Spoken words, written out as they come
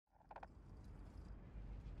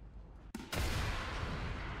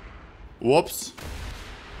Whoops.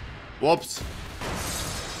 Whoops.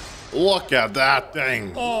 Look at that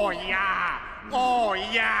thing. Oh, yeah. Oh,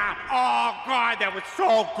 yeah. Oh, God, that was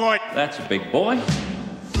so good. That's a big boy.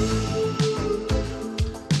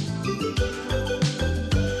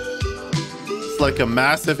 It's like a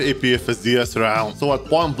massive APFSDS round. So at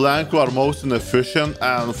point blank, you are most inefficient,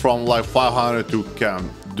 and from like 500 you can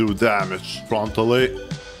do damage frontally.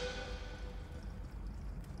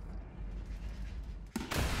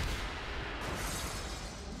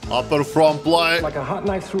 Upper front play. Like a hot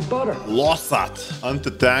knife through butter. LOSAT,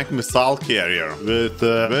 anti-tank missile carrier with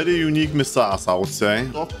very unique missiles, I would say.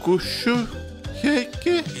 Tokushu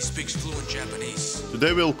Heiki. He speaks fluent Japanese.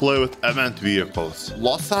 Today we'll play with event vehicles.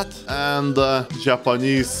 LOSAT and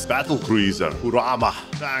Japanese battle cruiser Kurama.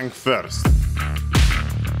 Tank first.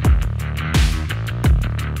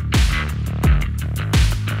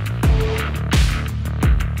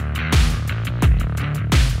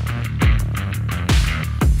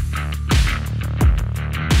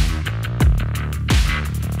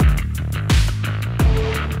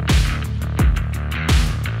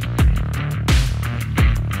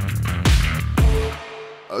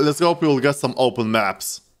 Let's hope we'll get some open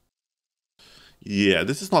maps. Yeah,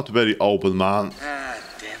 this is not very open, man. Ah,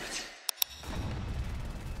 damn it.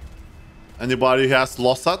 Anybody has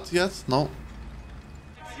LOSAT? Yes? No?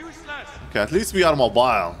 It's useless. Okay, at least we are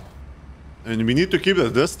mobile. And we need to keep the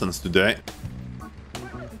distance today.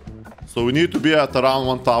 So we need to be at around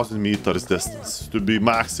 1000 meters distance to be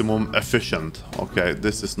maximum efficient. Okay,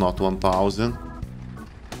 this is not 1000.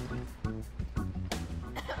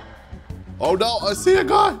 Oh no, I see a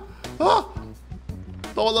guy! Ah!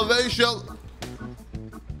 No elevation!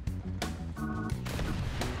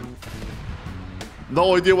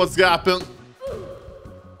 No idea what's happened.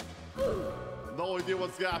 No idea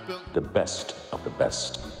what's happened. The best of the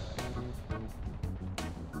best.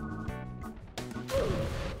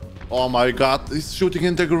 Oh my god, he's shooting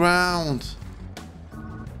in the ground.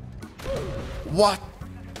 What?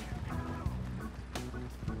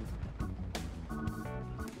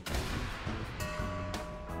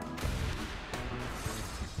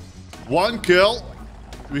 One kill.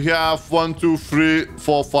 We have 1, 2, 3,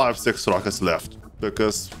 4, 5, 6 rockets left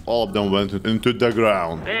because all of them went into the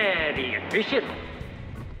ground. Very efficient.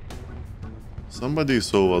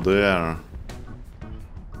 Somebody's over there.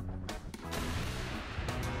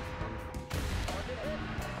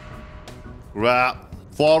 Crap.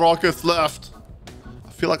 4 rockets left. I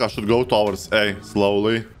feel like I should go towards A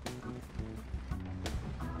slowly.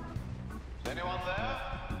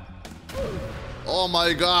 Oh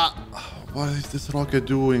my god. What is this rocket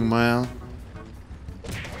doing, man?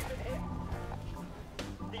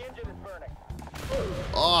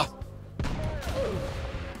 Ah.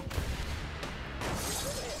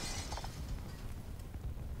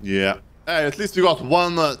 Yeah. Hey, at least we got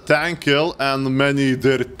one tank kill and many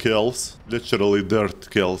dirt kills. Literally dirt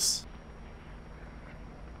kills.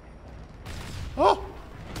 Oh!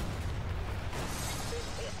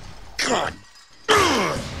 God!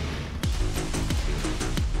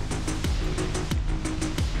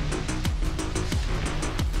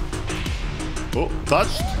 Oh,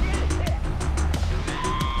 touched.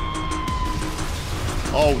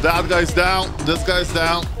 Oh, that guy's down. This guy's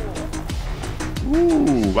down.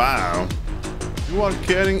 Ooh, wow. You are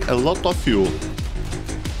carrying a lot of fuel.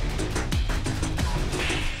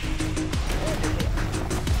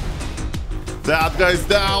 That guy's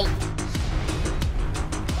down.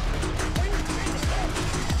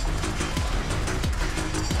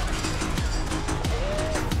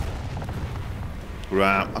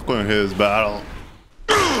 Right, I couldn't hit his barrel.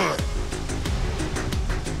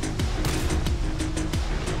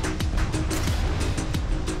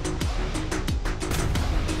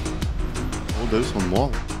 Oh, there's one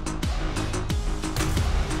more.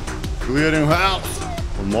 Clearing house.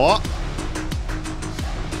 One more.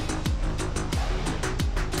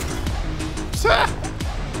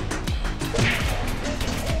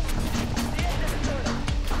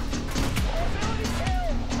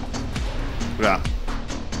 Yeah.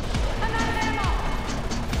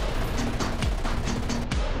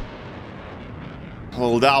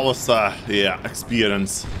 Well, that was, yeah,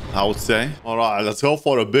 experience, I would say. All right, let's go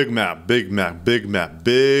for a big map, big map, big map,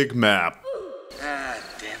 big map. Ah,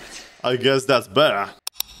 damn it. I guess that's better.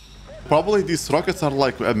 Probably these rockets are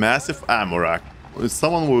like a massive ammo rack. If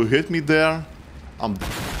someone will hit me there, I'm...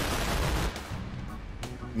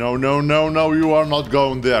 No, no, no, no, you are not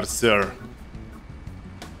going there, sir.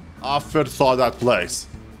 I first saw that place.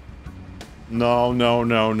 No, no,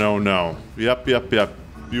 no, no, no. Yep, yep, yep.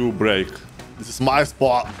 You break. This is my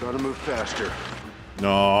spot. Gotta move faster.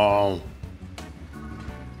 No.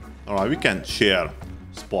 Alright, we can share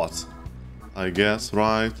spots, I guess,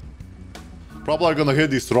 right? Probably gonna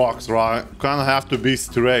hit these rocks, right? Kinda have to be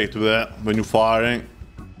straight with it when you're firing.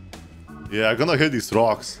 Yeah, gonna hit these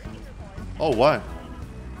rocks. Oh, why?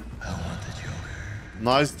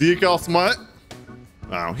 Nice decals, mate.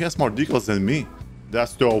 Wow, he has more decals than me.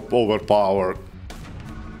 That's too overpowered.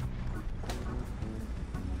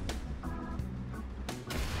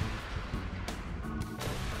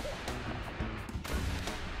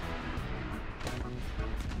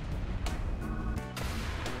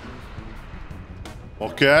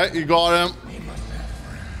 Okay, you got him.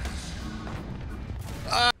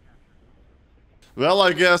 Well,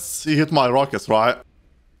 I guess he hit my rockets, right?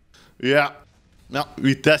 Yeah. No,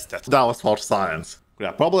 we tested. That was for science.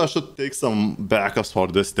 Yeah, probably I should take some backups for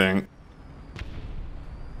this thing.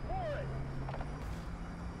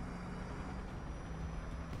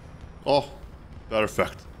 Oh,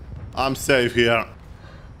 perfect. I'm safe here.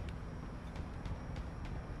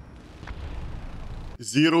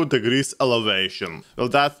 0 degrees elevation. Well,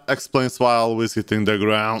 that explains why I was hitting the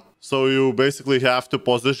ground. So you basically have to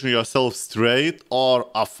position yourself straight or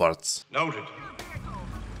upwards. Noted.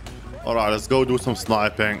 Alright, let's go do some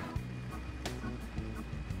sniping.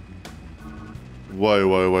 Wait,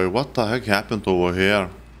 what the heck happened over here?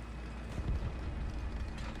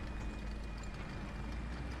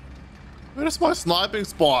 Where's my sniping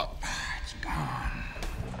spot? It's gone.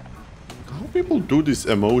 How people do these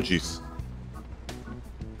emojis?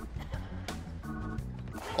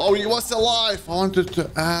 Oh, he was alive! I wanted to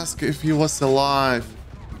ask if he was alive.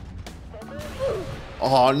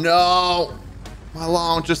 Oh no! My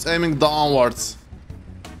launch is aiming downwards.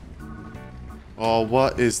 Oh,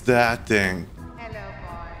 what is that thing? Hello,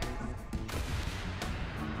 boys.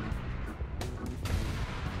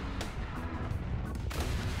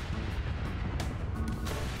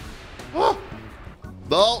 Oh!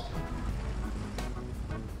 No!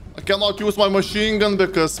 I cannot use my machine gun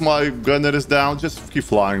because my gunner is down. Just keep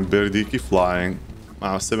flying, Birdie, keep flying.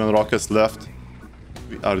 7 rockets left.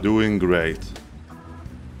 We are doing great.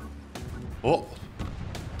 Oh!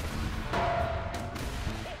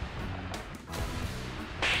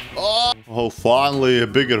 Oh, finally a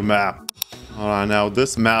bigger map. Alright, now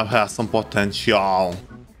this map has some potential.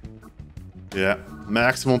 Yeah,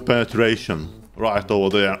 maximum penetration. Right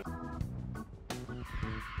over there.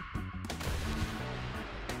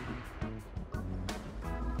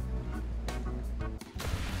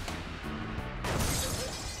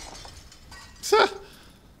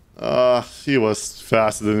 He was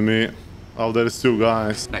faster than me. Oh, there is 2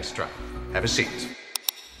 guys. Nice try. Have a seat.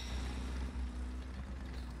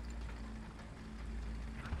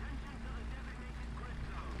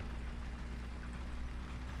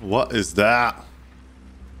 What is that?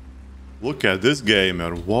 Look at this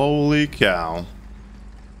gamer. Holy cow.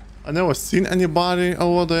 I never seen anybody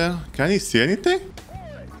over there. Can you see anything?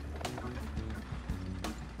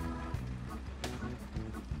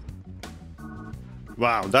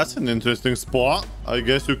 Wow, that's an interesting spot. I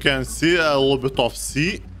guess you can see a little bit of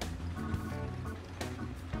C.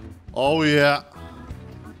 Oh yeah.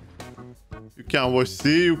 You can watch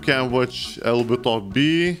C, you can watch a little bit of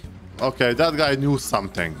B. Okay, that guy knew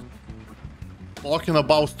something. Talking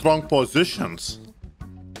about strong positions.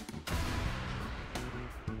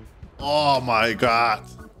 Oh my god.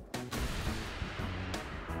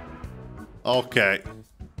 Okay.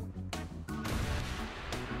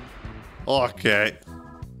 Okay.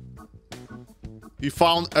 He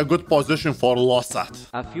found a good position for LOSAT.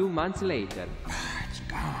 A few months later. It's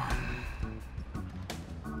gone.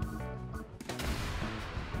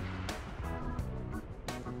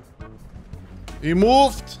 He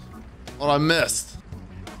moved, or I missed.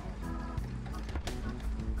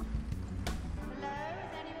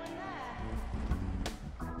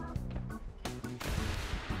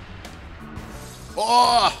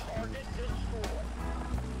 Oh!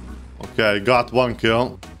 Okay, got 1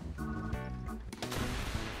 kill.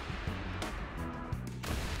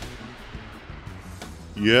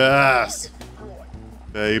 Yes!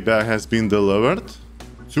 Payback has been delivered.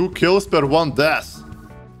 2 kills per 1 death.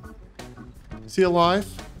 Is he alive?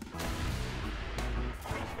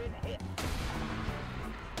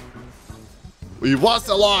 He was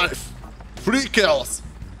alive! 3 kills!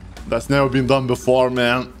 That's never been done before,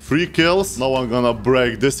 man. 3 kills? No one gonna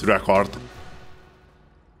break this record.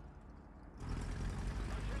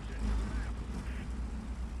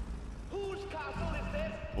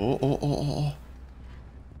 Oh.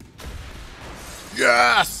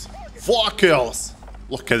 Yes! 4 kills!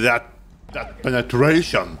 Look at that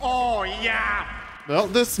penetration. Oh, yeah. Well,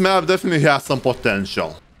 this map definitely has some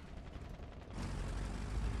potential.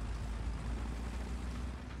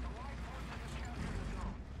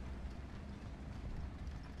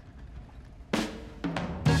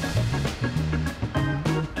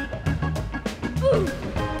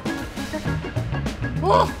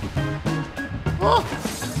 Oh! Oh!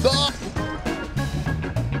 No!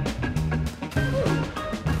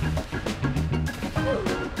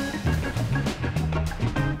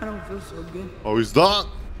 I don't feel so good. Oh, he's done.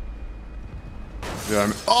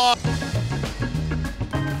 Yeah, oh!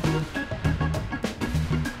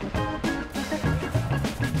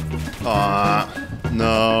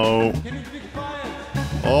 No.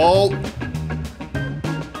 Oh!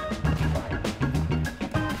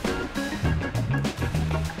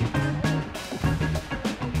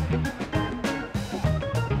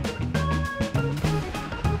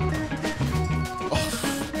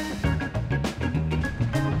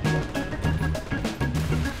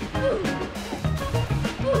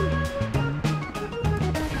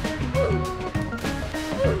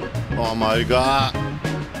 Oh my god.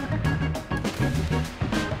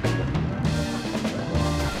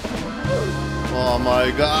 Oh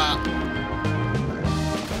my god.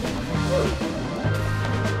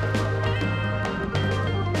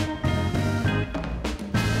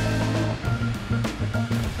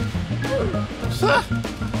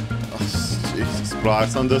 Oh, Jesus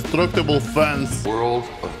Christ, indestructible fence. World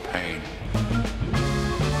of pain.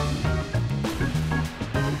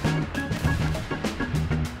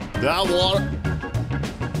 That water.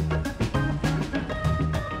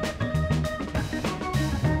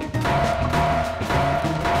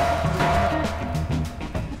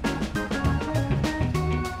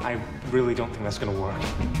 I really don't think that's gonna work.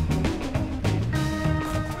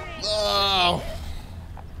 Oh,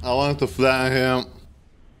 I wanted to flank him.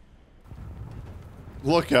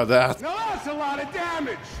 Look at that. Now that's a lot of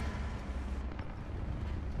damage.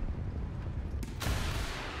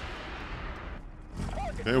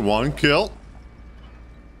 Okay, one kill.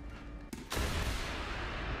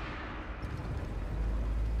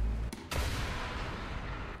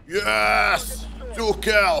 Yes! 2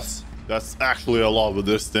 kills! That's actually a lot with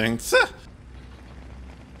this thing.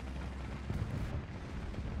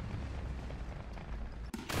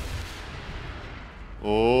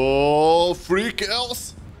 Oh, 3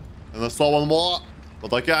 kills! And I saw one more,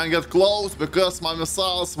 but I can't get close because my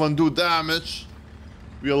missiles won't do damage.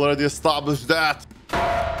 We already established that.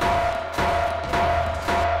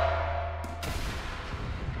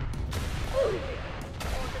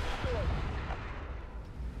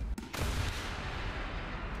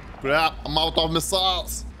 Crap, I'm out of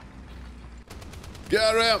missiles.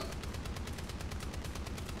 Get him!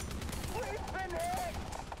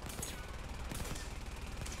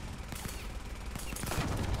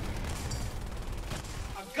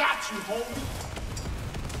 I got you, homie.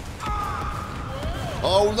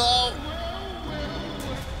 Oh no!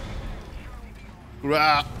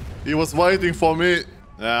 Crap, he was waiting for me.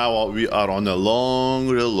 Now we are on a long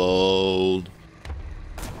reload.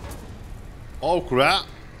 Oh crap.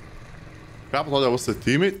 Crap, I thought that was a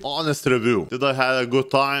teammate. Honest review. Did I have a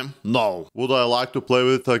good time? No. Would I like to play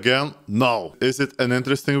with it again? No. Is it an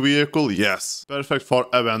interesting vehicle? Yes. Perfect for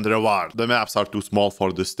event reward. The maps are too small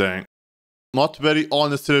for this thing. Not very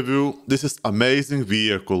honest review. This is amazing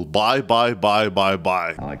vehicle. Buy. I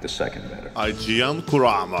like the second better. IJN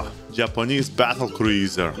Kurama. Japanese battle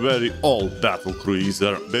cruiser. Very old battle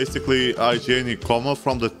cruiser. Basically, IJN Kurama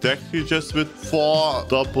from the tech he just with 4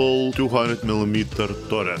 double 200mm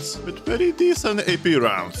turrets. With very decent AP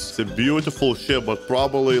rounds. It's a beautiful ship, but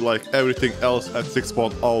probably like everything else at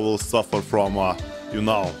 6.0 will suffer from, you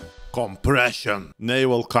know, compression.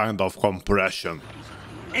 Naval kind of compression.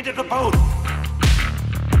 Into the boat.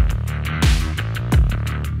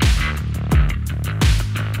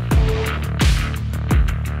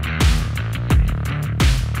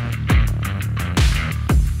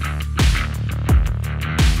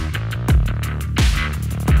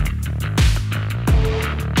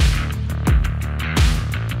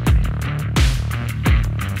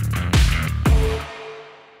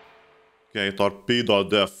 Okay, torpedo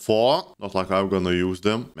there 4. Not like I'm gonna use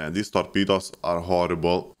them. Man, these torpedoes are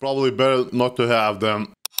horrible. Probably better not to have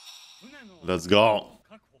them. Let's go.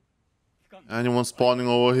 Anyone spawning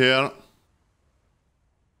over here?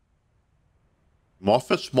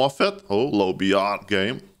 Moffat? Oh, low BR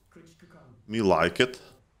game. Me like it.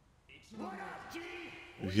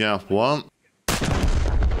 We have one.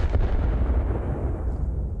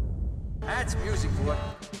 That's music, boy.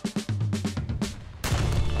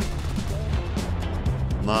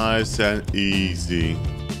 Nice and easy.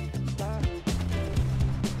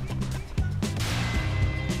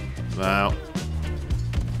 Now.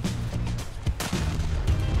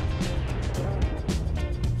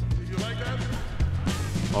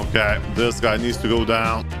 Okay, this guy needs to go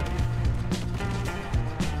down.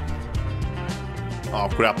 Oh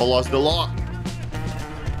crap, I lost the lock.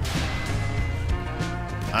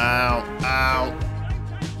 Ow, ow.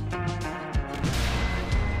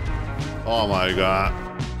 Oh my god.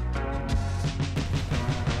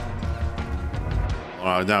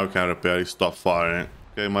 Alright, now we can repair it. Stop firing.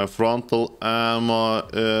 Okay, my frontal ammo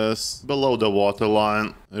is below the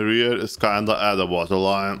waterline. Rear is kinda at the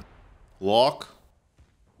waterline. Lock.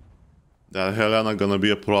 That Helena gonna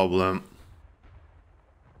be a problem.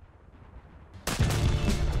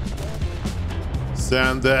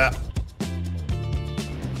 Send it.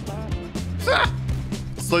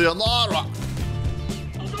 Sayonara.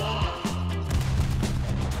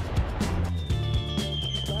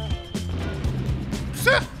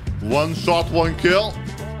 One shot, one kill.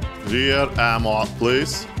 Rear ammo,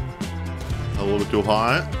 please. A little bit too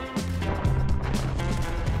high.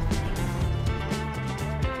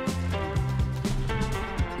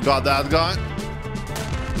 Got that guy.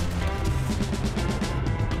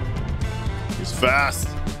 He's fast.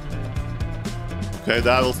 Okay,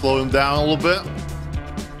 that will slow him down a little bit.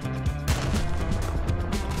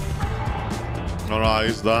 Alright,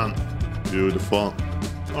 he's done. Beautiful.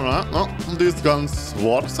 Alright, well, these guns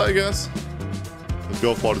works, I guess. Let's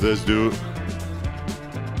go for this dude.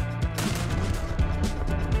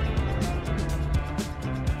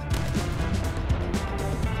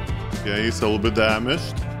 Okay, he's a little bit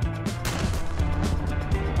damaged.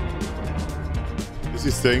 Is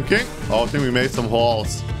he sinking? Oh, I think we made some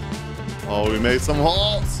holes. Oh, we made some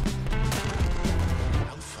holes.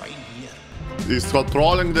 He's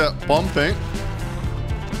controlling the pumping.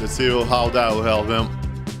 Let's see how that will help him.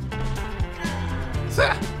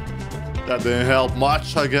 That didn't help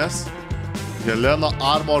much, I guess. Helena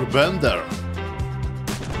Armor Bender.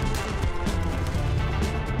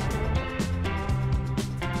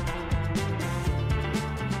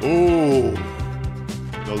 Ooh.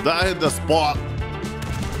 Well, that hit the spot.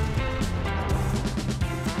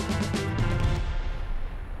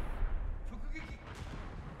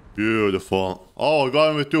 Beautiful. Oh, I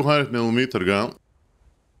got him with 200mm gun.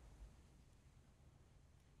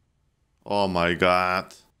 Oh my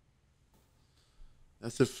god.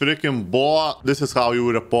 That's a freaking bot. This is how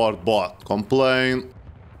you report bot. Complain.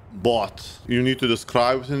 Bot. You need to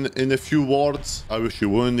describe it in a few words. I wish you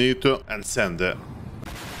wouldn't need to. And send it.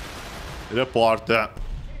 Report it.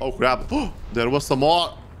 Oh crap. Oh, there was some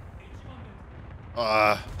more.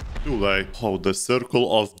 Too late. Oh, the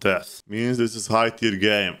circle of death. Means this is high tier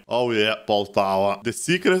game. Oh yeah, Poltava. The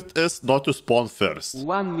secret is not to spawn first.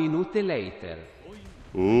 1 minute later.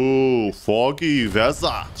 Ooh, Foggy,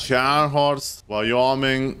 Veza, Charnhorst,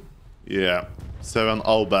 Wyoming. Yeah,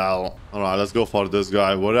 7-0 battle. Alright, let's go for this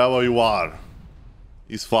guy. Wherever you are.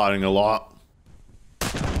 He's firing a lot.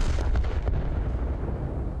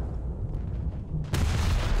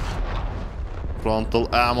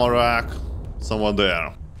 Frontal ammo rack. Someone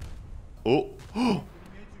there. Oh,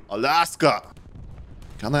 Alaska.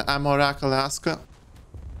 Can I ammo rack Alaska?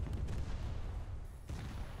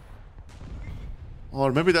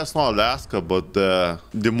 Or maybe that's not Alaska, but the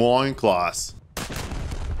Des Moines class.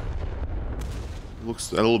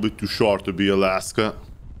 Looks a little bit too short to be Alaska.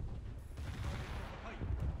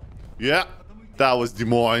 Yeah, that was Des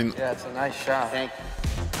Moines. Yeah, it's a nice shot. Thank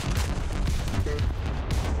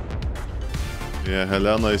you. Yeah,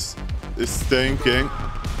 Helena is stinking.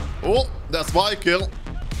 Oh, that's my kill.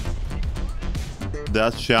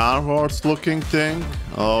 That Charnhorst looking thing.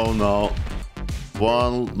 Oh no.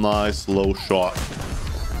 One nice low shot.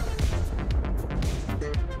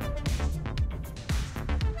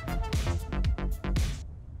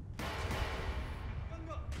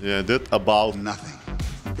 Yeah, did about nothing.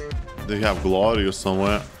 They have Glorious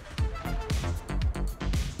somewhere.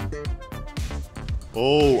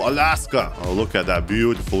 Oh, Alaska. Oh, look at that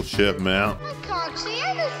beautiful ship, man. I can't see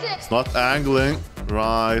anything. It's not angling.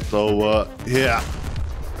 Right over here.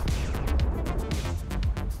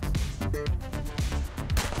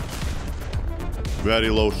 Very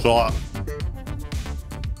low shot.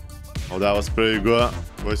 Oh, that was pretty good.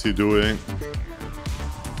 What's he doing?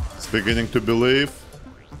 He's beginning to believe.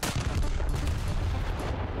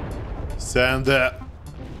 Send it.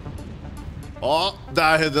 Oh,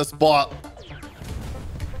 that hit the spot.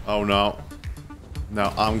 Oh no.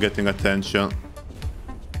 Now I'm getting attention.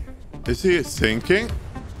 Is he sinking?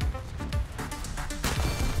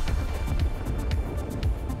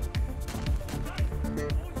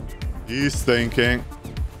 He's thinking.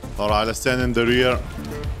 Alright, let's send in the rear.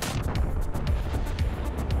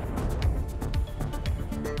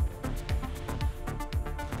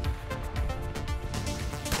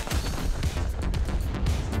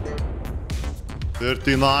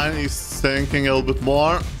 $39, he's sinking a little bit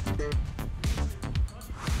more.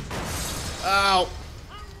 Ow!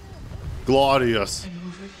 Glorious.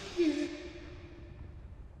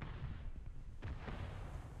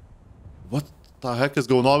 The heck is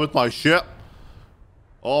going on with my ship?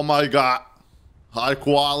 Oh my god. High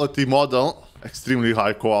quality model. Extremely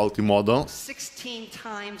high quality model. 16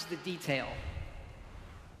 times the detail.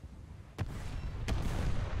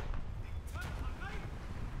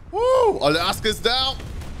 Woo! Alaska's down.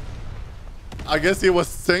 I guess he was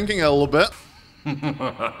thinking a little bit.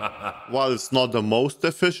 While it's not the most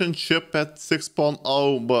efficient ship at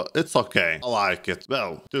 6.0, but it's okay. I like it.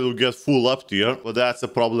 Well, it'll get full up tier, but that's a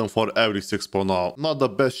problem for every 6.0. Not the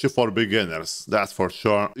best ship for beginners, that's for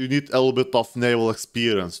sure. You need a little bit of naval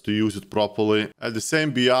experience to use it properly. At the same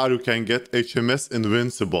BR, you can get HMS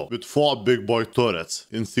Invincible with 4 big boy turrets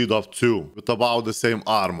instead of 2, with about the same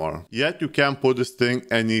armor. Yet you can't put this thing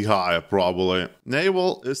any higher, probably.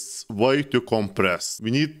 Naval is way too compressed. We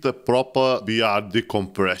need the proper BR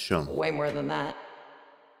decompression. Way more than that.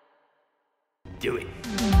 Do it.